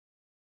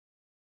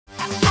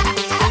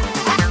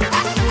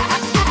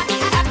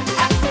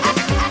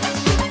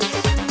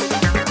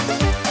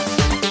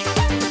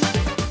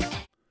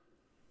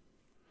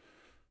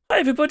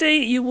everybody,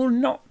 you will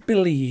not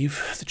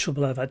believe the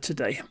trouble I've had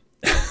today.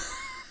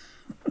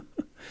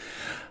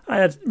 I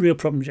had real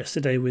problems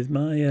yesterday with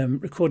my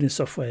recording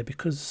software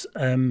because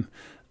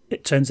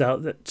it turns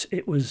out that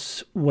it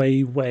was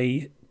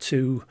way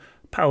too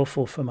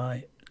powerful for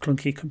my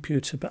clunky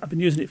computer, but I've been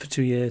using it for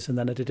 2 years, and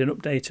then I did an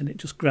update and it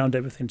just ground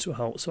everything to a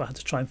halt, so I had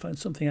to try and find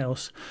something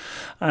else.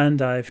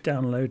 And I've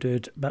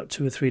downloaded about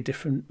 2 or 3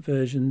 different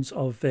versions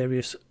of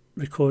various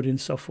recording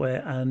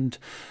software, and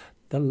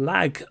the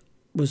lag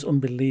was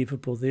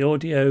unbelievable. The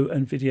audio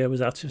and video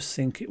was out of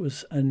sync. It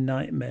was a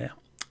nightmare.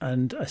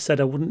 And I said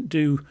I wouldn't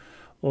do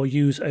or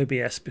use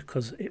OBS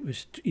because it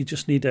was, you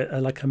just need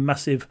a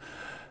massive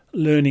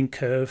learning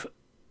curve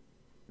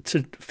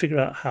to figure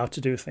out how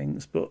to do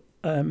things. But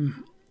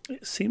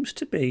it seems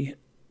to be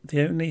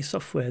the only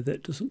software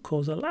that doesn't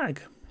cause a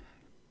lag.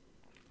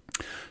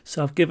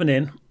 So I've given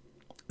in.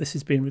 This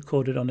is being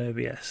recorded on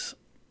OBS.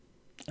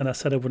 And I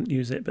said I wouldn't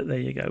use it, but there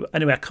you go.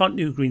 Anyway, I can't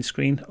do green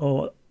screen,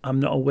 or I'm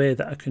not aware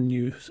that I can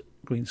use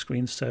green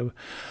screen. So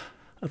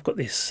I've got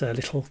this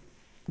little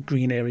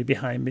green area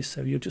behind me,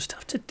 so you'll just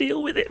have to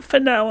deal with it for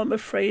now, I'm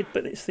afraid,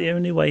 but it's the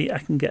only way I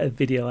can get a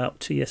video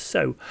out to you.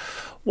 So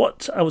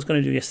what I was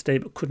going to do yesterday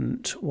but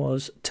couldn't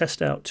was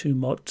test out 2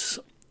 mods.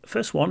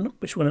 First one,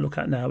 which we're going to look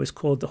at now, is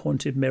called the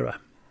Haunted Mirror.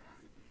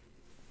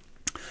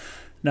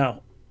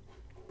 Now,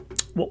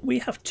 what we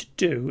have to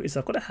do is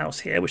I've got a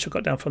house here, which I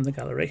got down from the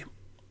gallery,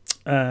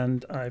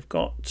 and I've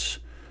got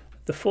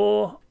the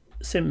 4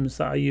 Sims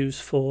that I used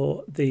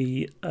for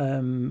the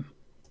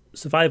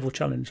survival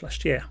challenge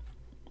last year.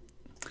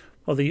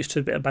 Well, they're used to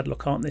a bit of bad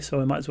luck, aren't they?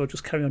 So I might as well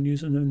just carry on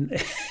using them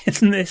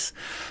in this.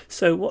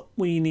 So what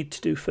we need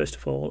to do first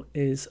of all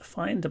is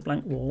find a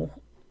blank wall.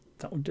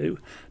 That will do.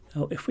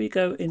 Now, if we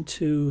go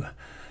into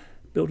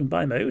build and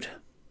buy mode.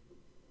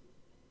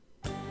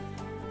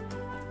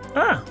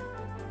 Ah,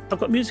 I've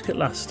got music at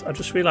last. I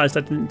just realised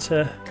I didn't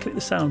click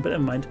the sound, but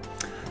never mind.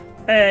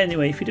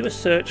 Anyway, if you do a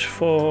search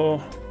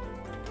for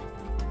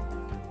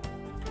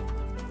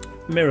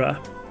mirror,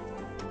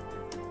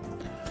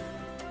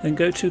 then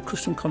go to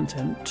custom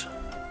content,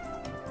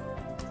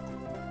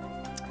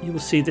 you will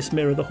see this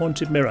mirror, the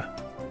Haunted Mirror.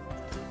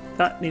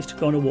 That needs to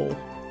go on a wall.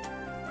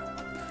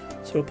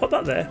 So we'll pop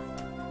that there.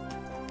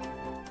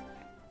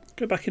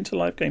 Go back into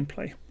live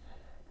gameplay.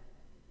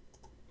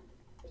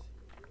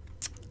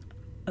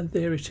 And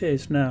there it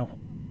is now.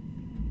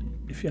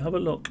 If you have a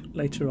look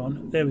later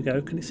on, there we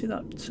go. Can you see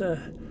that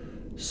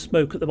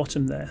smoke at the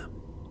bottom there?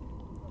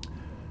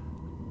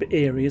 Bit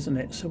eerie, isn't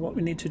it? So what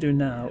we need to do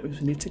now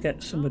is we need to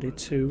get somebody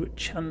to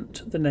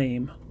chant the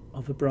name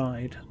of a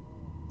bride.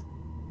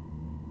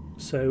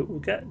 So we'll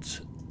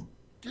get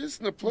Liz,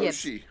 who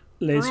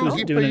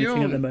isn't doing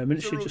anything at the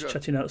moment. She's just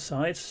chatting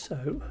outside.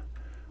 So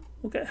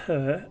we'll get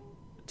her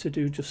to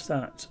do just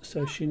that.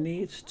 So she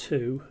needs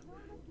to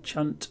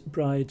chant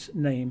bride's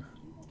name.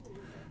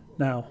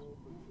 Now,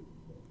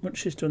 once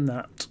she's done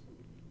that,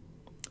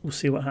 we'll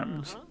see what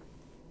happens.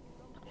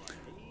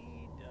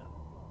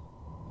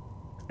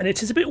 And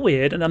it is a bit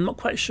weird, and I'm not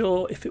quite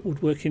sure if it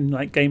would work in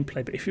like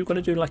gameplay, but if you're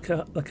going to do like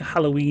a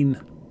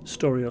Halloween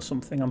story or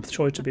something, I'm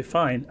sure it'll be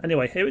fine.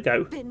 Anyway, here we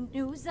go.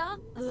 Benuza,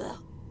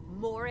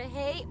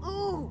 Morahe,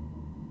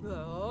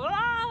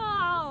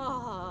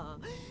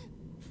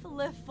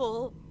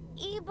 Fliffle,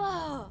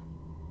 Eba.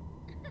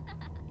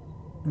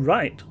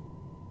 Right.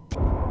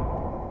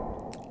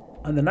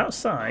 And then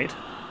outside,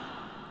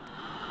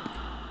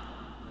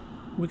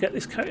 we get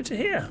this character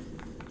here.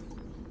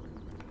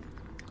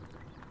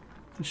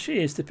 And she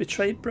is the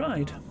betrayed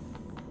bride.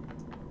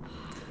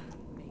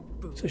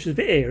 So she's a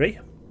bit eerie.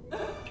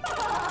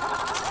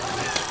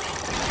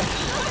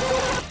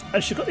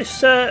 And she's got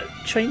this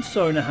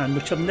chainsaw in her hand,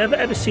 which I've never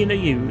ever seen her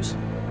use.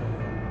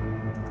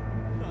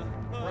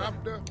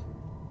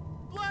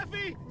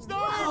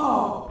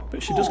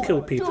 But she does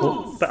kill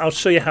people. But I'll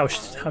show you how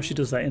she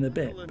does that in a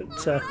bit. But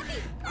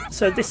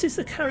so this is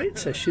the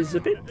character. She's a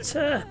bit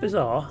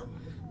bizarre.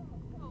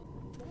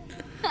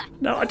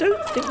 Now, I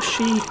don't think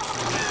she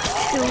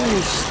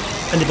kills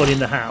anybody in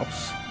the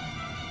house.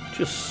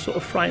 Just sort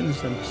of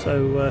frightens them.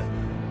 So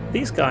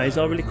these guys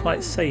are really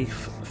quite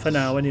safe for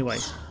now anyway.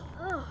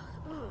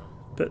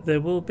 But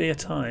there will be a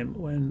time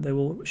when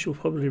she'll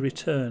probably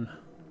return.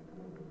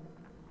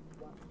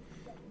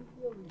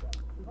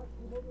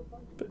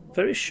 But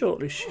very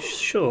shortly she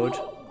should.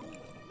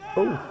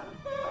 Oh,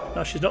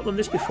 now she's not done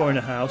this before in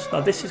a house.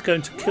 Now this is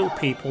going to kill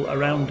people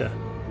around her.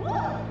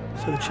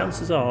 So the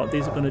chances are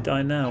these are going to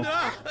die now.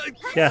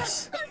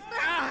 Yes.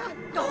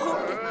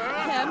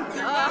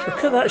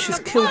 Look at that, she's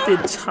killed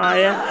the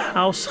entire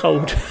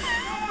household.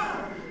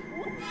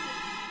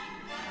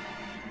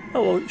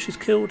 Oh, well, she's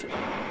killed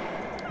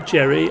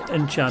Jerry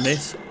and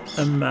Janice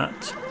and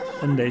Matt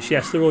and Liz.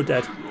 Yes, they're all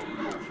dead.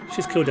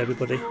 She's killed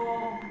everybody.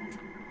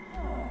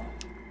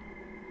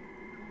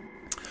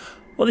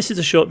 Well, this is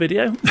a short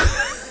video.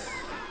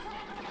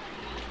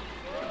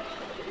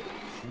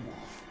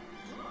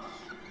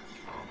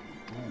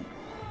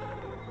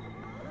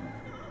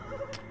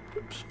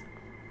 Oops.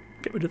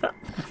 Get rid of that.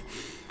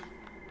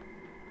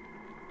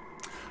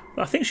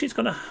 But I think she's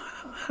going to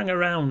hang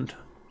around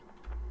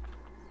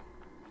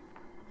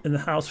in the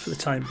house for the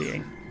time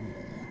being.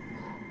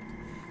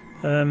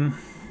 I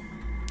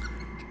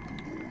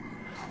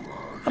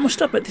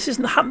must admit, this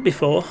hasn't happened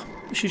before.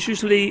 She's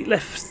usually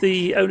left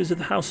the owners of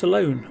the house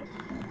alone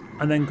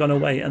and then gone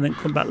away and then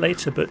come back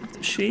later.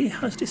 But she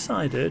has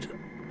decided,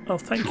 oh,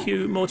 thank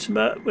you,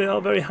 Mortimer. We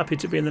are very happy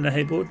to be in the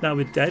neighbourhood now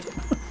we're dead.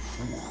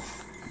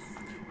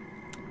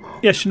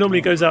 Yeah, she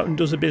normally goes out and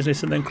does her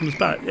business and then comes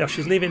back. Yeah,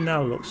 she's leaving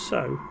now, look,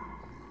 so.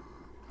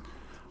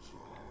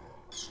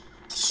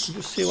 We'll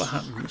just see what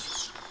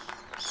happens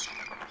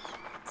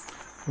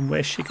and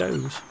where she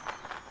goes.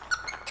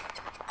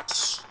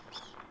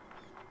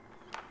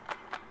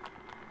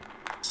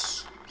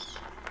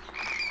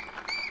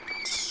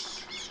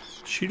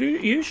 She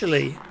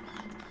usually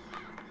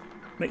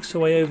makes her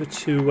way over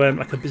to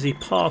like a busy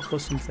park or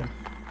something.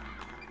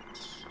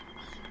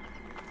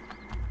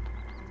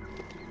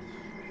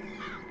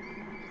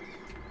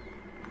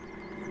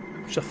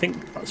 Which I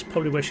think that's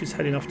probably where she's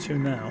heading off to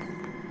now.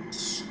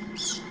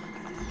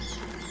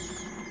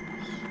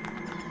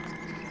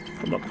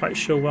 I'm not quite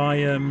sure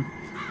why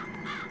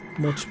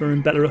Mortimer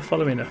and Bella are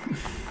following her.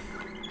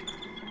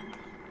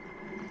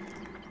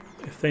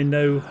 If they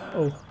know,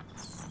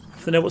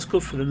 if they know what's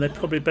good for them, they'd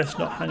probably best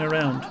not hang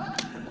around.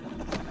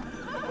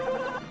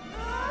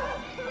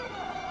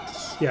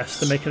 Yes,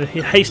 they're making a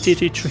hasty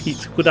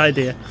retreat. Good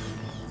idea.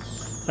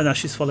 And now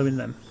she's following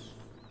them.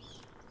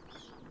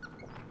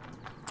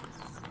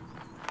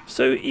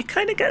 So you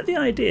kind of get the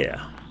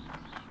idea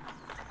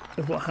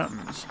of what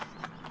happens.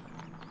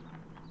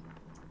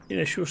 You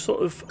know, she'll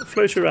sort of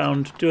float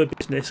around, do her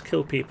business,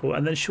 kill people,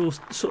 and then she'll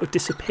sort of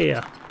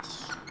disappear.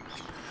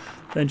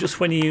 Then just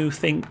when you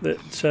think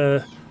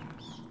that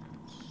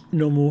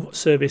normal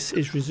service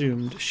is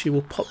resumed, she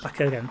will pop back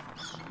again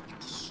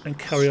and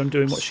carry on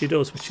doing what she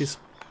does, which is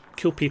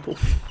kill people.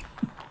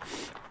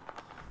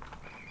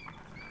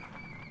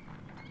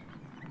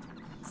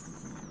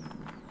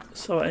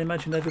 So I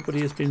imagine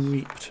everybody has been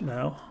reaped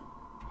now.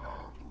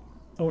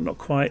 Oh, not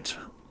quite.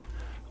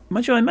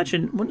 Mind you, I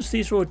imagine once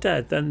these are all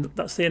dead, then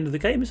that's the end of the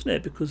game, isn't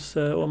it? Because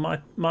well,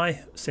 my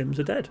Sims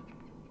are dead.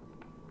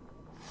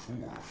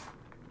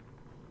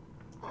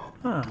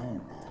 Ah.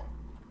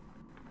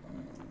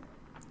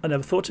 I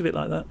never thought of it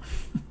like that.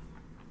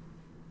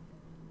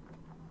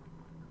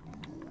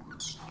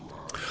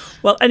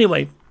 Well,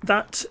 anyway,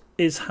 that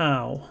is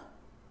how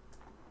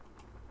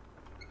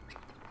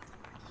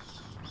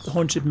the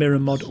Haunted Mirror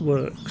mod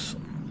works.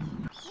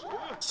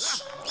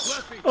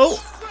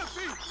 Oh!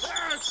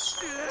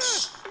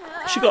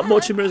 She got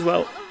Mortimer as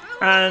well.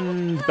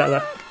 And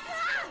Bella.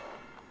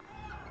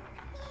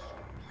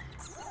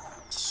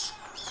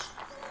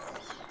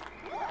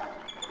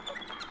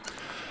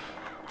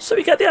 So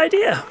you get the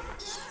idea.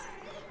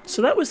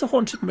 So that was the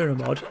Haunted Mirror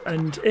mod,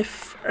 and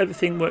if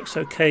everything works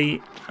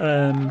okay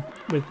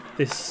with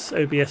this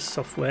OBS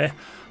software,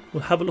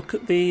 we'll have a look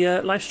at the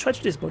Life's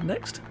Tragedies mod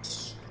next.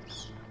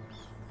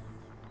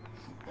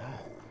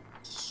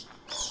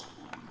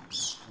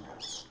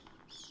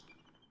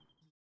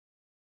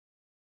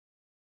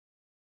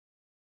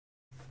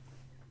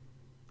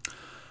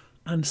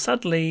 And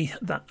sadly,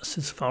 that's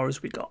as far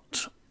as we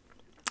got.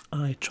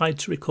 I tried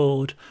to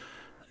record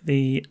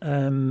the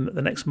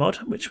next mod,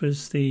 which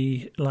was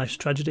the Life's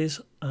Tragedies,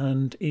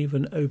 and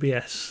even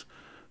OBS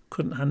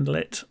couldn't handle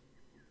it,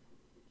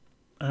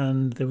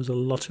 and there was a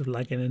lot of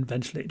lagging, and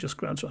eventually it just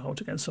ground to a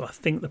halt again. So I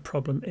think the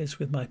problem is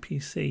with my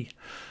PC,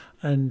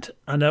 and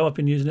I know I've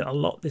been using it a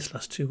lot this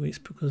last 2 weeks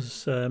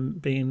because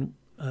being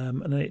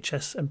an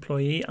NHS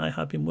employee, I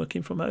have been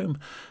working from home,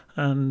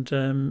 and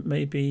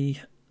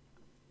maybe,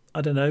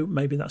 I don't know,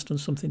 maybe that's done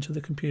something to the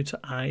computer,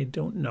 I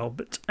don't know.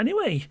 But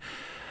anyway,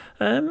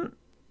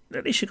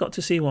 at least you got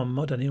to see one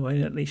mod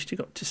anyway. At least you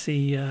got to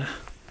see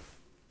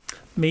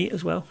me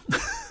as well.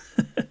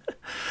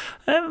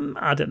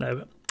 I don't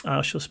know.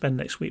 I shall spend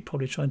next week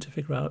probably trying to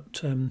figure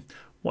out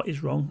what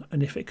is wrong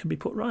and if it can be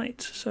put right.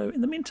 So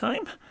in the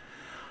meantime,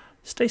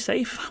 stay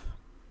safe,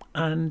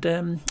 and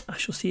I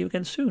shall see you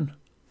again soon.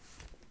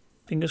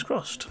 Fingers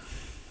crossed.